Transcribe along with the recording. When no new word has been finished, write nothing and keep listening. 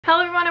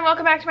Hello everyone and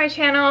welcome back to my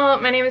channel.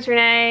 My name is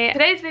Renee.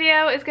 Today's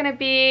video is going to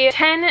be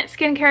 10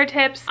 skincare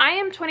tips. I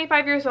am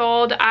 25 years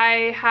old.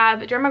 I have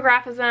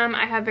dermographism.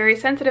 I have very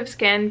sensitive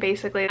skin,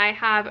 basically. I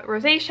have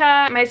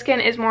rosacea. My skin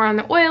is more on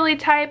the oily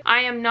type. I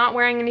am not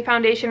wearing any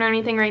foundation or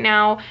anything right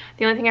now.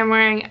 The only thing I'm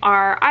wearing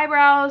are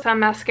eyebrows, some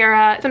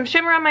mascara, some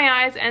shimmer on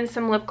my eyes, and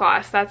some lip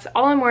gloss. That's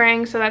all I'm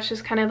wearing, so that's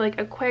just kind of like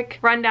a quick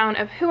rundown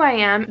of who I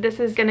am. This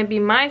is going to be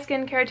my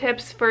skincare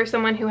tips for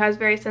someone who has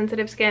very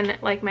sensitive skin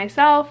like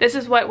myself. This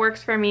is what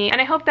works for me, and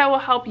I hope that will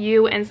help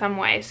you in some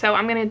way. So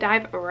I'm gonna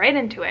dive right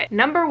into it.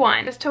 Number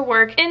one is to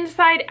work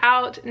inside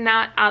out,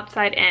 not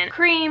outside in.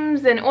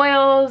 Creams and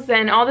oils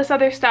and all this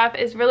other stuff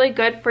is really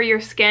good for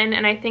your skin,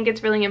 and I think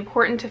it's really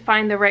important to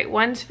find the right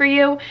ones for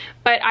you.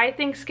 But I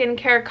think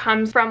skincare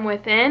comes from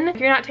within.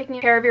 If you're not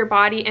taking care of your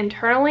body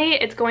internally,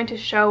 it's going to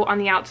show on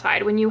the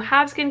outside. When you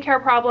have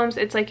skincare problems,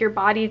 it's like your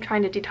body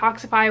trying to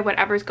detoxify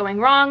whatever's going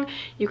wrong.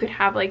 You could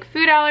have like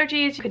food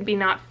allergies, you could be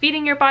not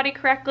feeding your body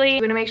correctly.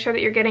 You want to make sure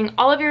that you're getting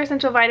all of your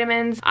essential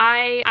vitamins.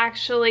 I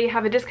actually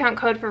have a discount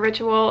code for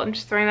Ritual. I'm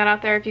just throwing that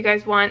out there if you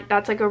guys want.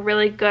 That's like a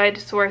really good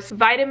source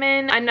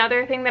vitamin.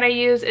 Another thing that I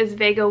use is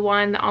Vega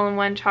One, the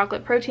all-in-one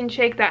chocolate protein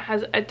shake that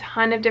has a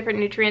ton of different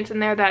nutrients in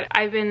there that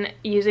I've been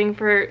using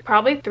for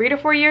probably 3 to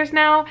 4 years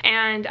now,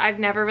 and I've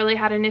never really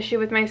had an issue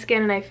with my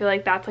skin, and I feel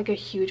like that's like a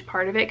huge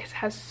part of it because it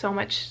has so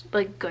much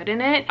like good in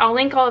it. I'll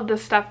link all of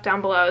this stuff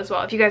down below as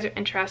well if you guys are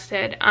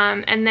interested.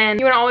 And then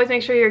you want to always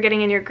make sure you're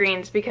getting in your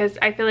greens, because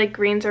I feel like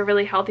greens are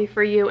really healthy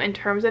for you in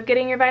terms of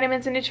getting your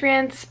vitamins and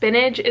nutrients.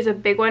 Spinach is a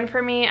big one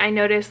for me. I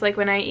notice like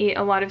when I eat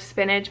a lot of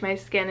spinach, my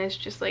skin is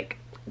just like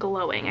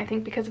glowing, I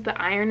think because of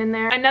the iron in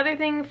there. Another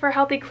thing for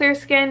healthy clear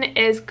skin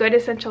is good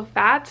essential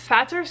fats.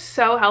 Fats are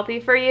so healthy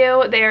for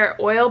you. They're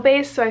oil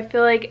based, so I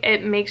feel like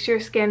it makes your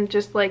skin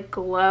just like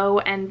glow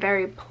and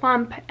very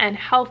plump and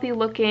healthy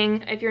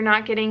looking. If you're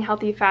not getting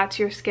healthy fats,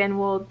 your skin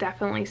will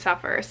definitely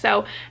suffer.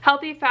 So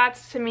healthy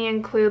fats to me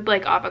include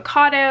like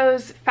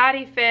avocados,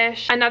 fatty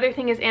fish. Another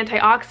thing is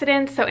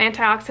antioxidants. So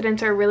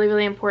antioxidants are really,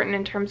 really important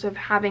in terms of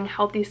having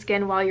healthy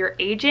skin while you're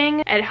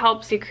aging. It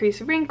helps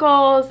decrease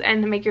wrinkles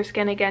and make your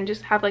skin again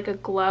just have like a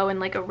glow and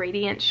like a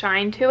radiant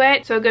shine to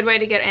it. So a good way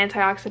to get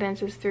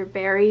antioxidants is through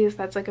berries.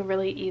 That's like a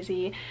really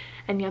easy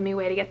and yummy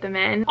way to get them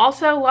in.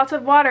 Also, lots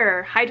of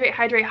water. Hydrate,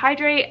 hydrate,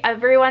 hydrate.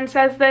 Everyone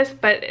says this,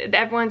 but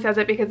everyone says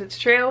it because it's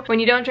true. When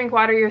you don't drink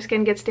water, your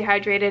skin gets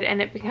dehydrated and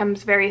it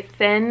becomes very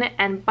thin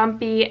and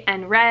bumpy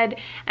and red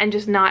and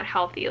just not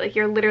healthy. Like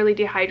you're literally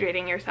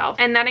dehydrating yourself.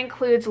 And that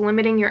includes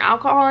limiting your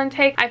alcohol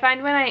intake. I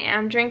find when I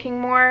am drinking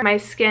more, my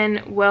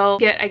skin will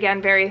get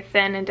again very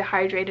thin and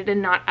dehydrated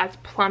and not as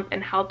plump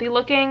and healthy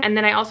looking. And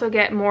then I also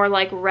get more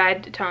like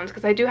red tones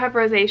because I do have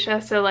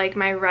rosacea, so like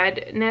my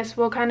redness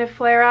will kind of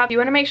flare up. You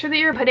want to make sure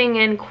that you're putting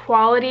in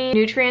quality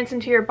nutrients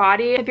into your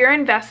body. If you're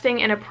investing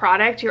in a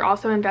product, you're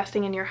also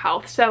investing in your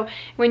health. So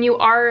when you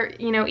are,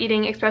 you know,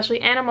 eating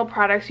especially animal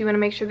products, you want to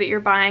make sure that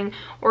you're buying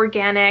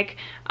organic,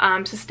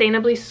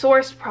 sustainably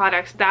sourced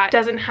products that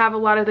doesn't have a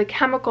lot of the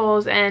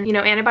chemicals and, you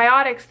know,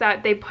 antibiotics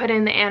that they put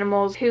in the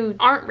animals who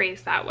aren't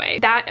raised that way.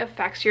 That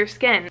affects your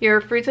skin.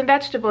 Your fruits and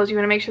vegetables, you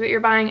want to make sure that you're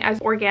buying as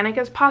organic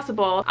as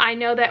possible. I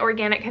know that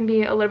organic can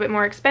be a little bit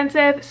more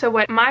expensive, so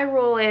what my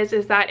rule is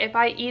that if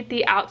I eat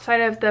the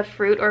outside of the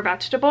fruit or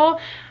vegetable,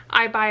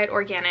 I buy it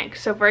organic.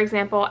 So for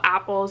example,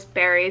 apples,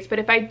 berries. But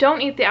if I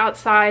don't eat the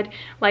outside,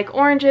 like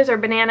oranges or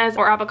bananas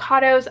or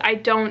avocados, I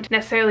don't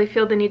necessarily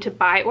feel the need to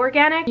buy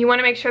organic. You want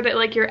to make sure that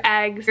like your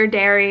eggs, your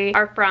dairy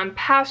are from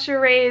pasture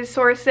raised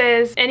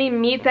sources. Any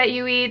meat that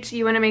you eat,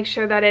 you want to make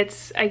sure that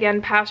it's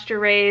again pasture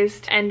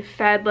raised and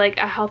fed like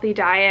a healthy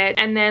diet.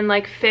 And then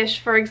like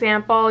fish, for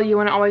example, you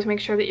want to always make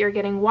sure that you're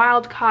getting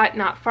wild caught,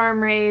 not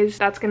farm raised.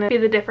 That's going to be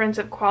the difference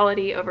of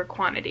quality over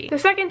quantity. The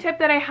second tip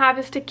that I have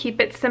is to keep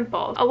it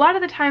simple. A lot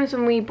of the time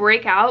when we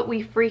break out,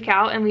 we freak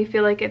out and we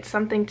feel like it's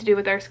something to do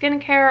with our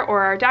skincare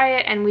or our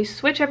diet, and we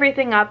switch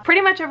everything up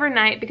pretty much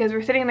overnight because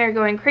we're sitting there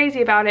going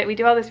crazy about it. We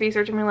do all this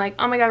research and we're like,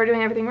 oh my god, we're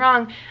doing everything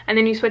wrong, and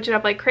then you switch it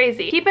up like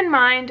crazy. Keep in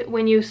mind,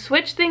 when you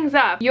switch things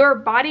up, your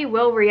body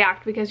will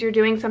react because you're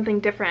doing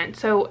something different.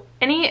 So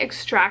any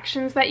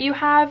extractions that you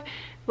have,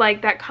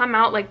 like that come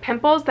out like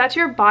pimples, that's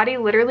your body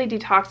literally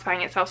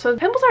detoxifying itself. So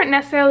pimples aren't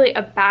necessarily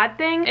a bad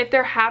thing if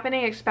they're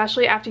happening,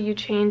 especially after you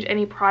change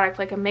any product,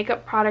 like a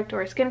makeup product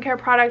or a skincare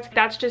product.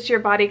 That's just your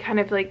body kind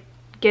of like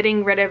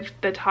getting rid of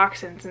the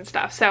toxins and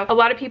stuff. So a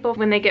lot of people,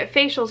 when they get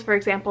facials, for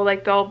example,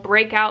 like they'll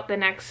break out the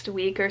next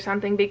week or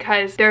something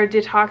because they're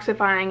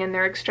detoxifying and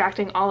they're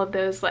extracting all of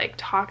those like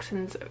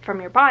toxins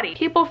from your body.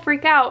 People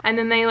freak out and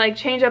then they like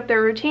change up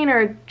their routine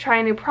or try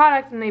a new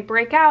product and they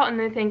break out and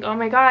they think, oh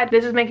my god,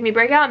 this is making me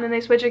break out, and then they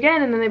switch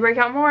again and then they break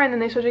out more and then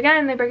they switch again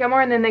and they break out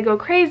more and then they go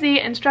crazy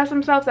and stress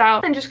themselves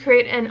out and just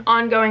create an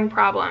ongoing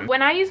problem.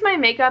 When I use my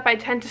makeup, I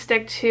tend to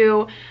stick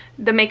to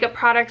the makeup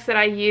products that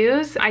I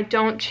use. I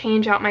don't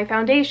change out my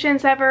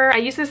foundations ever. I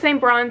use the same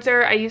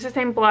bronzer, I use the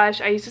same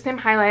blush, I use the same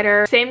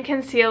highlighter, same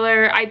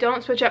concealer. I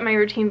don't switch up my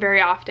routine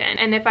very often.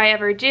 And if I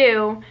ever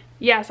do,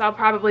 yes, I'll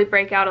probably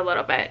break out a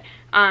little bit.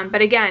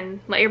 But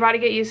again, let your body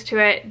get used to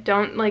it.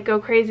 Don't like go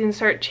crazy and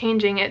start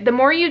changing it. The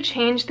more you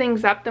change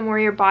things up, the more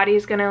your body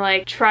is gonna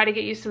like try to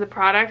get used to the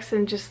products,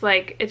 and just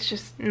like it's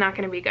just not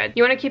gonna be good.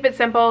 You want to keep it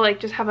simple, like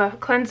just have a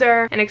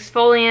cleanser, an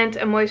exfoliant,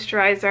 a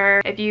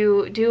moisturizer. If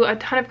you do a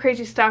ton of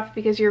crazy stuff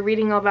because you're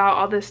reading about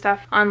all this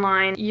stuff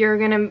online, you're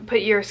gonna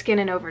put your skin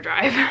in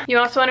overdrive. You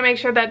also want to make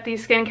sure that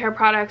these skincare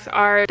products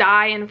are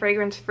dye and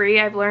fragrance free.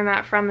 I've learned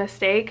that from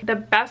mistake. The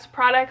best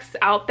products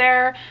out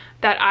there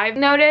that I've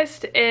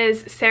noticed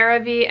is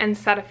CeraVe and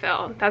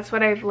Cetaphil. That's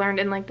what I've learned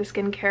in like the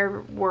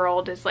skincare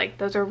world, is like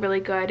those are really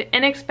good,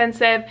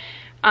 inexpensive,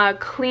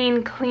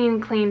 clean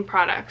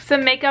products.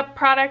 Some makeup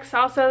products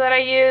also that I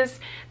use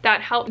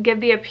that help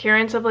give the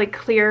appearance of like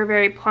clear,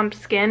 very plump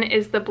skin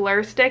is the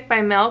Blur Stick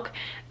by Milk.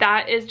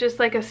 That is just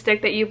like a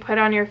stick that you put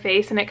on your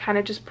face, and it kind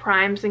of just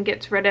primes and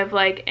gets rid of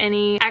like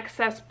any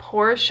excess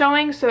pores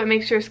showing, so it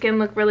makes your skin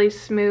look really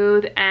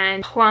smooth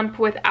and plump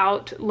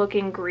without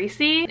looking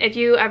greasy. If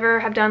you ever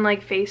have done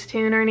like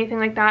Facetune or anything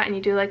like that, and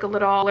you do like a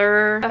little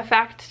blur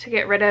effect to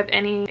get rid of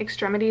any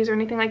extremities or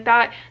anything like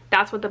that,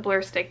 that's what the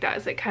Blur Stick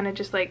does. It kind of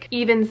just like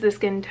evens the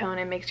skin tone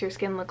and makes your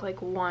skin look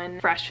like one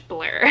fresh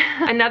blur.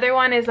 Another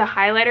one is a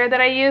highlighter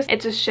that I use.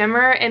 It's a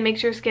shimmer. It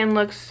makes your skin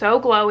look so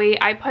glowy.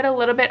 I put a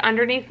little bit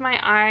underneath my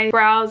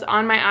eyebrows,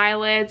 on my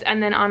eyelids,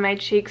 and then on my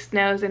cheeks,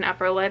 nose, and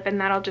upper lip,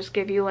 and that'll just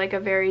give you like a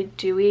very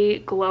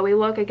dewy, glowy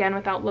look, again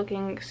without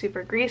looking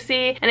super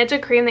greasy. And it's a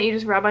cream that you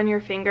just rub on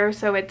your finger,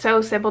 so it's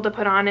so simple to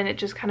put on, and it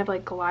just kind of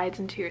like glides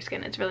into your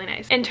skin. It's really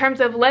nice. In terms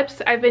of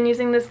lips, I've been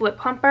using this lip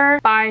plumper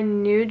by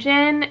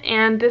Nugent,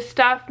 and this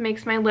stuff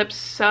makes my lips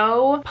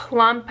so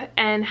plump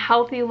and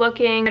healthy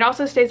looking. It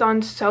also stays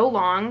on so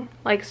long,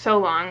 like so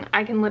long.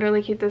 I can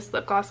literally keep this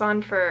lip gloss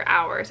on for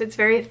hours. It's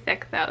very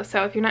thick though,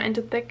 so if you're not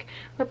into thick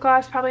lip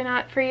gloss, probably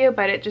not for you,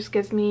 but it just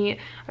gives me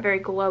a very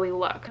glowy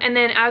look. And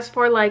then as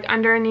for like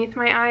underneath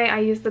my eye, I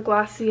use the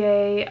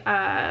Glossier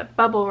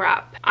Bubble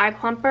Wrap eye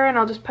plumper, and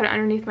I'll just put it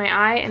underneath my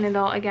eye, and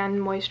it'll again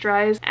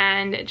moisturize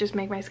and just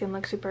make my skin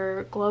look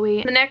super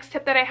glowy. The next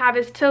tip that I have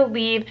is to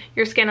leave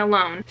your skin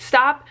alone.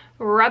 Stop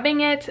rubbing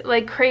it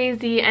like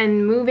crazy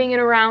and moving it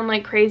around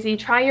like crazy.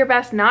 Try your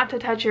best not to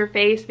touch your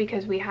face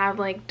because we have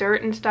like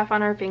dirt and stuff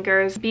on our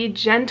fingers. Be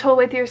gentle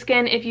with your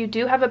skin. If you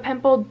do have a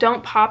pimple,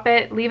 don't pop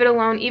it. Leave it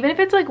alone. Even if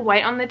it's like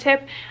white on the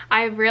tip,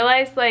 I've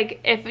realized like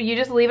if you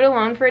just leave it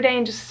alone for a day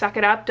and just suck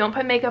it up, don't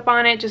put makeup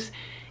on it, just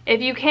if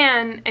you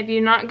can, if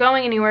you're not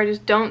going anywhere,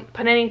 just don't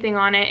put anything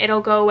on it.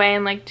 It'll go away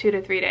in like 2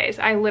 to 3 days.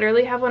 I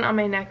literally have one on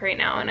my neck right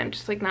now, and I'm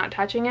just like not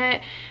touching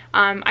it.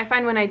 I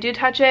find when I do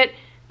touch it,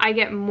 I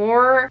get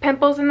more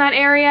pimples in that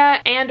area,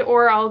 and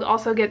or I'll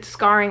also get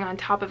scarring on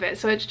top of it,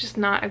 so it's just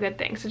not a good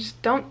thing. So just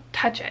don't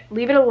touch it,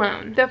 leave it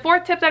alone. The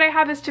fourth tip that I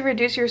have is to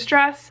reduce your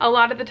stress. A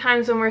lot of the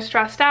times when we're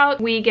stressed out,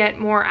 we get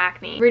more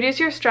acne. Reduce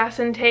your stress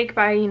intake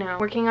by, you know,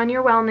 working on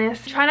your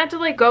wellness. Try not to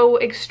like go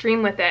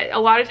extreme with it. A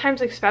lot of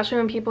times, especially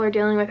when people are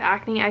dealing with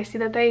acne, I see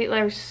that they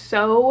are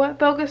so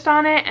focused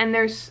on it, and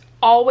there's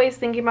always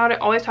thinking about it,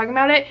 always talking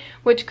about it,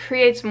 which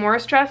creates more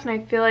stress, and I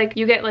feel like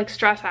you get like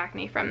stress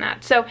acne from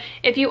that. So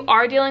if you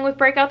are dealing with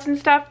breakouts and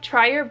stuff,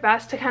 try your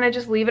best to kind of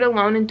just leave it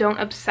alone and don't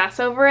obsess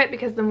over it,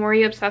 because the more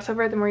you obsess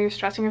over it, the more you're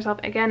stressing yourself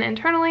again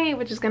internally,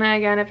 which is gonna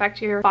again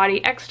affect your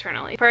body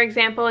externally. For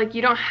example, like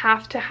you don't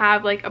have to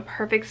have like a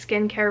perfect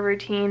skincare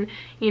routine.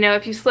 You know,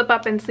 if you slip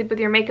up and sleep with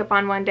your makeup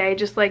on one day,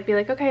 just like be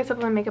like, okay, I slept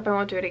with my makeup, I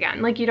won't do it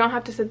again. Like you don't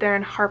have to sit there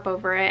and harp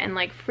over it and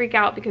like freak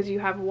out because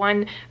you have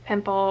one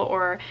pimple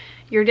or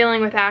you're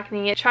dealing with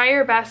acne. Try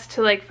your best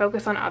to like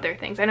focus on other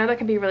things. I know that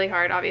can be really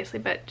hard, obviously,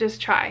 but just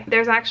try.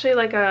 There's actually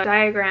like a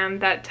diagram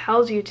that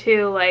tells you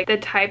too, like the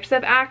types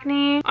of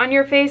acne on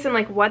your face and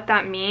like what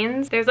that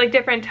means. There's like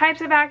different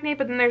types of acne,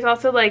 but then there's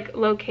also like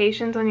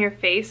locations on your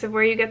face of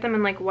where you get them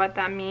and like what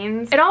that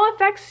means. It all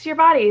affects your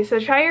body, so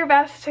try your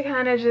best to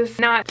kind of just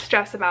not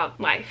stress about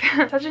life.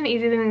 Such an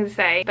easy thing to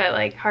say, but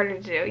like harder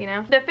to do, you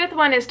know? The fifth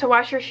one is to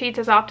wash your sheets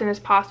as often as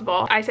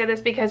possible. I say this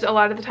because a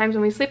lot of the times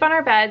when we sleep on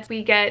our beds,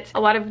 we get a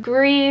lot of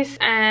grease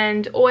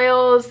and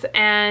oils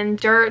and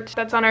dirt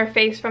that's on our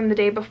face from the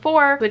day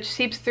before, which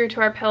seeps through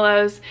to our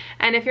pillows.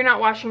 And if you're not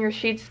washing your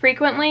sheets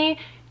frequently,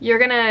 you're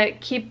gonna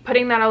keep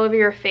putting that all over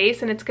your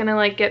face, and it's gonna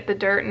like get the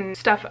dirt and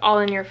stuff all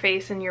in your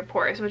face and your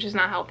pores, which is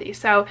not healthy.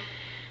 So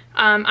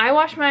I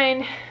wash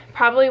mine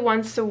probably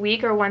once a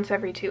week or once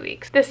every 2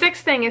 weeks. The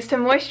sixth thing is to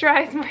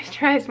moisturize,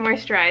 moisturize,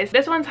 moisturize.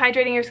 This one's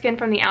hydrating your skin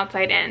from the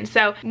outside in.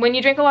 So when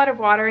you drink a lot of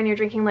water and you're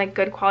drinking like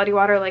good quality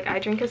water, like I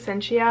drink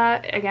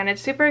Essentia, again,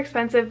 it's super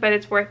expensive, but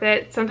it's worth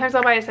it. Sometimes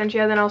I'll buy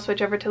Essentia, then I'll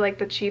switch over to like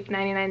the cheap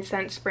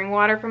 99-cent spring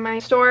water from my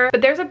store.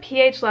 But there's a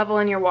pH level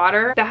in your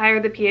water. The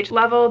higher the pH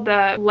level,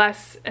 the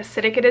less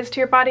acidic it is to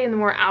your body and the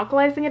more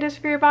alkalizing it is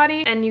for your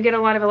body. And you get a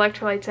lot of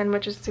electrolytes in,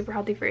 which is super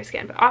healthy for your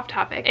skin. But off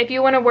topic, if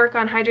you want to work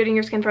on hydrating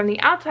your skin from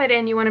the outside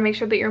in, you want to to make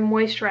sure that you're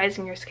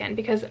moisturizing your skin,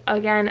 because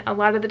again, a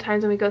lot of the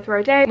times when we go through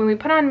our day, when we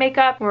put on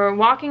makeup, when we're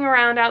walking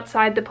around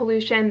outside, the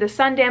pollution, the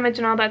sun damage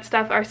and all that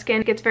stuff, our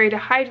skin gets very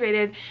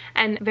dehydrated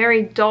and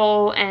very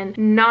dull and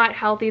not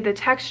healthy. The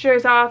texture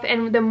is off,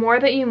 and the more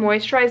that you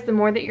moisturize, the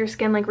more that your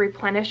skin like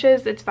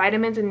replenishes its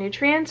vitamins and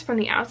nutrients from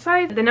the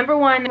outside. The number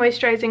one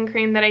moisturizing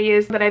cream that I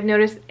use that I've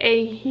noticed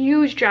a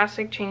huge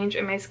drastic change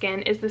in my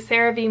skin is the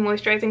CeraVe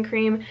moisturizing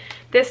cream.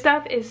 This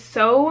stuff is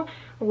so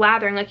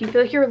lathering, like you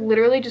feel like you're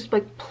literally just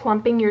like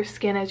plumping your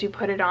skin as you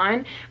put it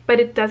on,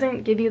 but it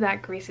doesn't give you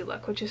that greasy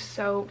look, which is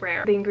so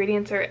rare. The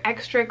ingredients are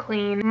extra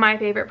clean. My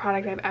favorite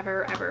product I've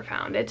ever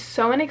found. It's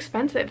so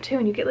inexpensive too,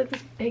 and you get like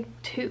this big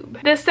tube.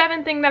 The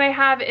seventh thing that I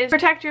have is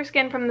protect your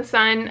skin from the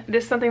sun.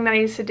 This is something that I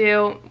used to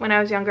do when I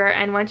was younger,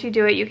 and once you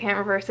do it, you can't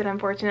reverse it,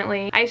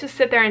 unfortunately. I used to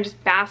sit there and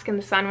just bask in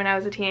the sun when I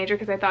was a teenager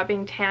because I thought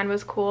being tan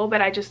was cool,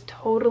 but I just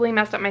totally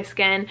messed up my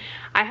skin.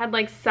 I had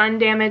like sun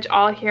damage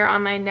all here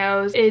on my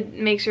nose. It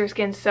makes your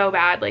skin so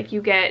bad. Like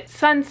you get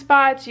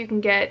sunspots, you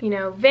can get, you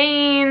know,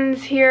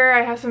 veins here.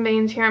 I have some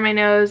veins here on my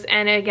nose,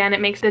 and again,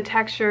 it makes the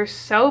texture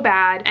so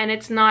bad, and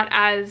it's not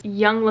as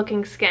young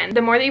looking skin.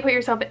 The more that you put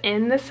yourself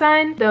in the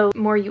sun, the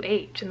more you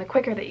age and the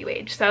quicker that you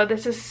age. So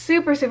this is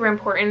super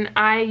important.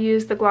 I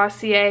use the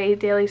Glossier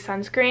daily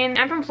sunscreen.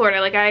 I'm from Florida,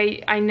 like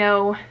I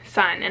know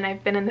sun, and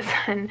I've been in the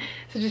sun,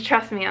 so just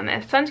trust me on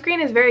this.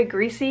 Sunscreen is very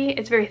greasy,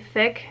 it's very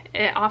thick,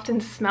 it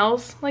often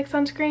smells like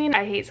sunscreen.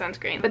 I hate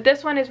sunscreen, but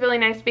this one is really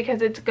nice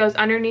because it goes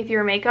underneath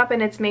your makeup and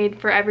it's made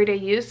for everyday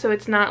use, so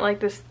it's not like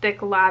this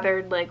thick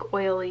lathered like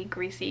oily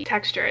greasy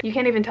texture. You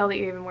can't even tell that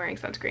you're even wearing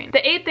sunscreen.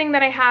 The eighth thing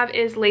that I have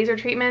is laser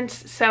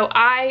treatments. So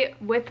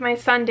with my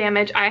sun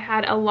damage, I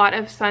had a lot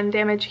of sun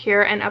damage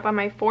here and up on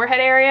my forehead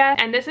area,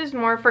 and this is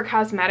more for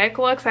cosmetic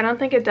looks. I don't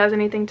think it does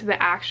anything to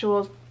the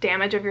actual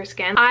damage of your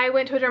skin. I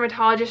went to a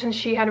dermatologist and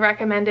she had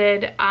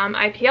recommended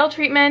IPL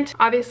treatment.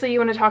 Obviously you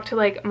want to talk to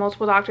like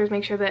multiple doctors,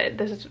 make sure that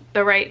this is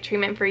the right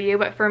treatment for you,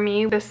 but for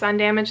me, the sun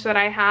damage that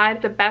I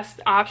had, the best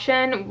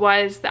option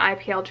was the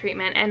IPL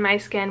treatment, and my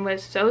skin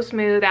was so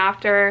smooth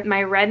after.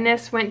 My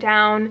redness went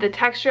down, the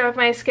texture of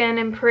my skin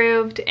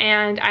improved,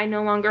 and I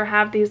no longer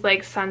have these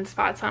like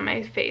sunspots on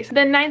my face.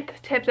 The ninth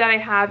tip that I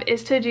have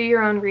is to do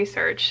your own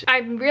research. I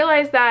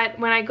realized that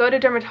when I go to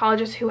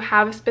dermatologists who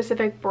have a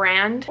specific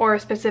brand or a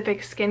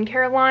specific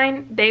skincare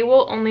line, they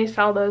will only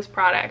sell those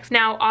products.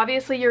 Now,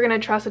 obviously you're going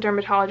to trust a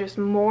dermatologist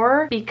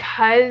more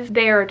because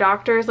they are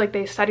doctors, like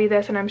they study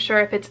this, and I'm sure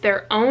if it's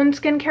their own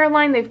skincare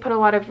line, they've put a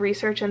lot of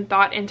research and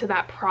thought into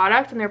that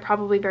product, and they're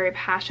probably very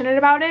passionate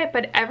about it,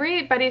 but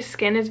everybody's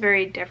skin is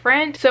very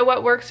different. So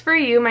what works for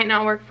you might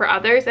not work for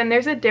others, and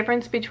there's a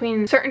difference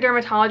between certain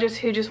dermatologists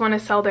who just want to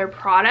sell their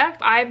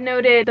product. I've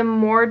noted the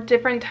more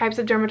different types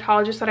of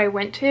dermatologists that I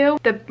went to,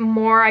 the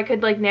more I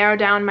could like narrow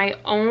down my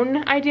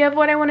own idea of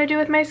what I want to do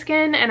with my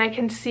skin, and I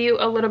can see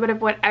a little bit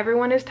of what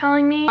everyone is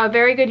telling me. A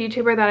very good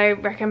YouTuber that I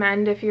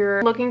recommend if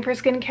you're looking for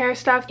skincare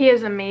stuff, he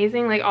is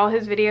amazing. Like all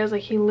his videos,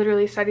 like he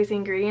literally studies the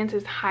ingredients,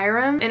 is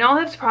Hiram, and all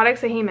his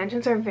products that he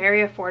mentions are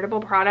very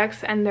affordable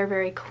products and they're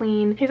very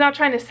clean. He's not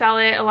trying to sell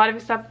it. A lot of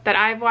his stuff that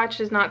I've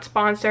watched is not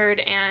sponsored,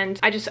 and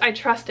I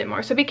trust it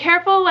more. So be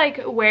careful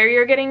like where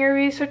you're getting your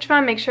research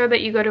from. Make sure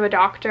that you go to a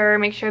doctor,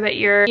 make sure that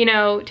you're, you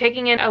know,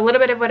 taking in a little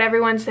bit of what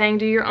everyone's saying,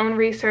 do your own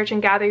research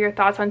and gather your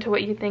thoughts onto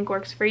what you think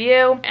works for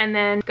you, and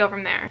then go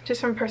from there.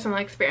 Just from personal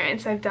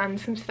experience, I've done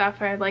some stuff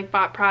where I like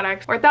bought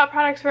products or thought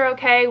products were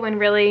okay when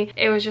really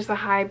it was just a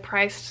high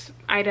priced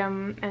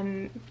item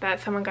and that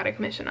someone got a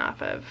commission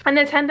off of. And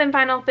the 10th and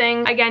final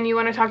thing, again, you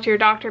want to talk to your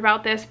doctor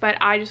about this, but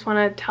I just want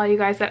to tell you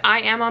guys that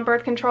I am on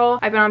birth control.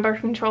 I've been on birth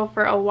control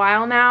for a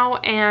while now,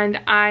 and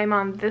I'm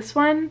on this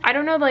one. I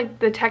don't know like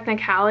the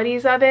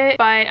technicalities of it,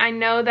 but I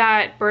know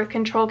that birth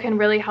control can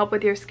really help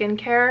with your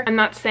skincare. I'm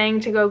not saying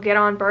to go get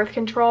on birth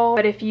control,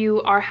 but if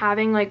you are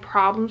having like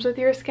problems with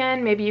your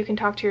skin, maybe you can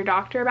talk to your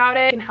doctor about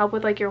it. It can help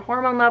with like your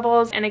hormone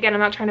levels. And again,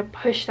 I'm not trying to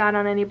push that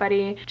on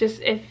anybody.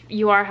 Just if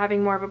you are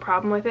having more of a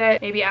problem with it,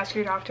 maybe ask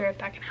your doctor if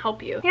that can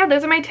help you. Yeah,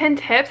 those are my 10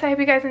 tips. I hope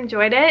you guys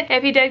enjoyed it.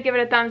 If you did, give it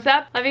a thumbs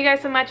up. Love you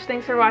guys so much.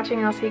 Thanks for watching,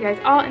 and I'll see you guys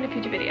all in a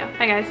future video.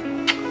 Bye guys.